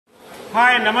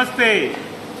Hi, Namaste.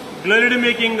 Glory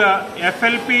making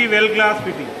FLP well glass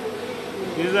fitting.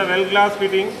 This is a well glass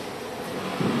fitting.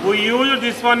 We use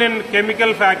this one in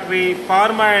chemical factory,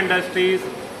 pharma industries,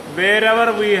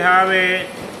 wherever we have a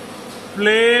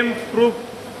flame proof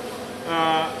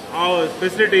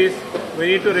facilities,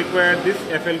 we need to require this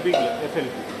FLP.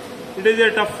 It is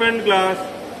a toughened glass,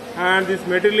 and this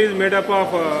material is made up of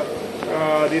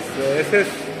this SS,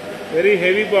 very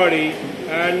heavy body,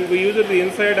 and we use the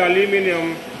inside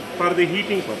aluminium for the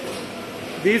heating purpose.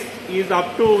 This is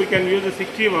up to, we can use a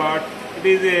 60 watt. It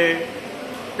is a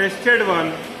tested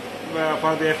one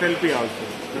for the FLP also.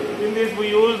 In this we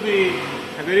use the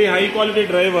very high quality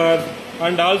drivers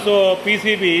and also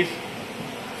PCBs.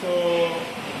 So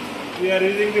we are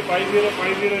using the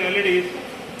 5050 LEDs,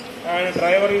 and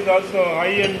driver is also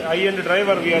high-end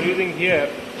driver we are using here.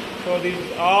 So this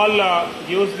all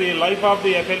gives the life of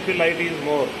the FLP light is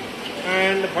more.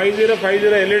 And 5050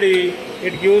 LED,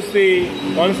 it gives the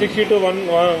 160 to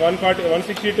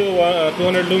 160 to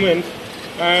 200 lumens,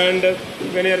 and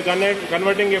when you are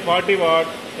converting a 40 watt,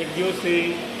 it gives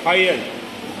the high end.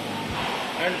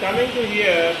 And coming to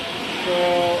here, so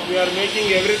we are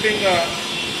making everything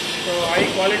so high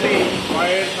quality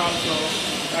wires also,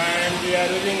 and we are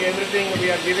using everything,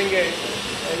 we are giving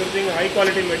everything high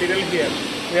quality material here.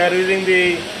 We are using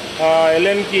the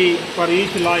Allen key for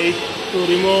each light to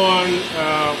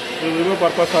remove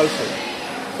purpose also.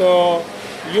 So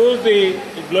use the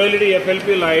glow LED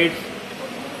FLP lights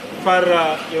for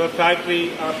your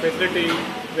factory or facility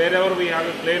wherever we have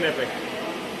a plane effect.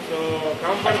 So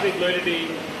come for the glow LED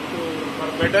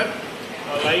for better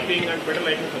lighting and better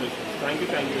lighting solutions. Thank you.